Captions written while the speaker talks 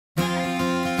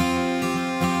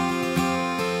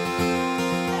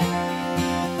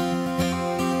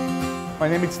My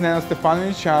name is Nenad.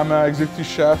 I'm Executive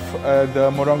Chef at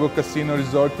the Morongo Casino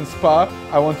Resort and Spa.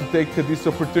 I want to take this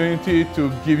opportunity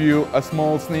to give you a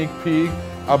small sneak peek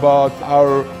about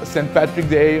our St. Patrick's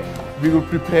Day. We will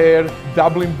prepare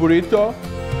Dublin burrito.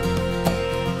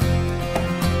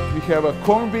 We have a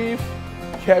corned beef,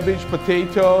 cabbage,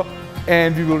 potato,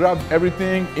 and we will wrap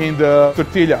everything in the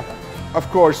tortilla. Of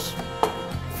course,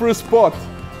 first pot,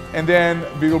 and then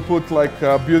we will put like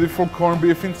a beautiful corned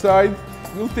beef inside.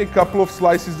 We'll take a couple of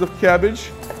slices of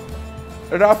cabbage,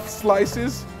 rough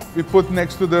slices. We put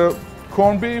next to the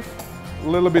corned beef, a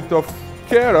little bit of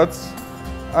carrots.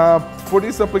 For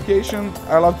this application,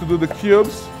 I love to do the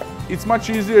cubes. It's much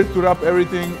easier to wrap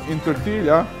everything in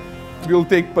tortilla. We'll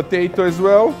take potato as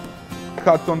well,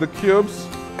 cut on the cubes.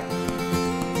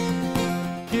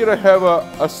 Here I have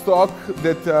a stock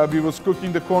that we was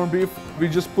cooking the corned beef. We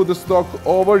just put the stock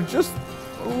over, just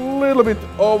a little bit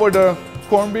over the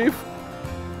corned beef.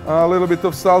 A little bit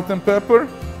of salt and pepper,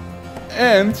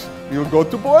 and we'll go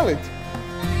to boil it.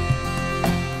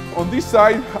 On this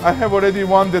side, I have already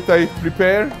one that I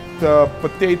prepared. The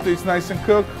potato is nice and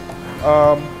cooked,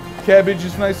 cabbage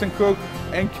is nice and cooked,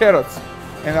 and carrots.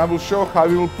 And I will show how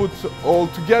we will put all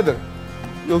together.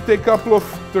 You'll take a couple of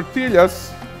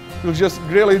tortillas, you'll just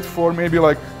grill it for maybe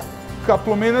like a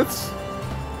couple of minutes,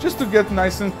 just to get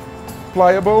nice and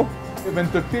pliable. When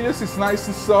tortillas is nice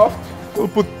and soft, we'll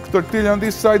put tortilla on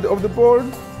this side of the board.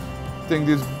 Take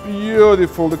this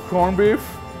beautiful the corned beef.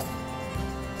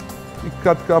 We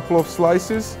cut a couple of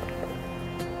slices.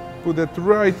 Put that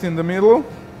right in the middle.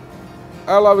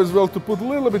 I love as well to put a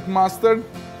little bit mustard,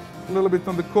 a little bit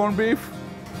on the corned beef.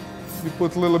 We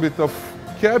put a little bit of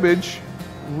cabbage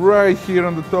right here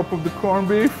on the top of the corned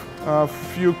beef. A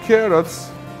few carrots,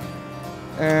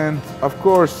 and of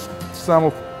course some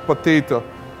of potato.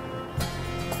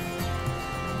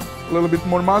 A little bit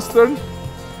more mustard.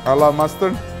 I love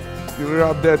mustard. You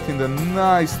wrap that in the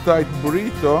nice tight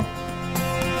burrito.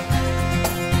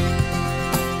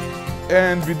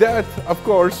 And with that, of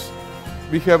course,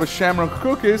 we have a shamrock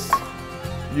cookies.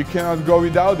 You cannot go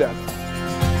without that.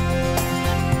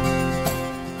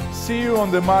 See you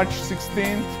on the March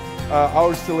 16th,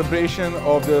 our celebration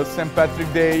of the St.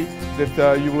 Patrick's Day,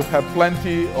 that you will have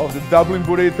plenty of the Dublin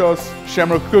burritos,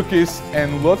 shamrock cookies,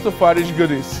 and lots of Irish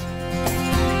goodies.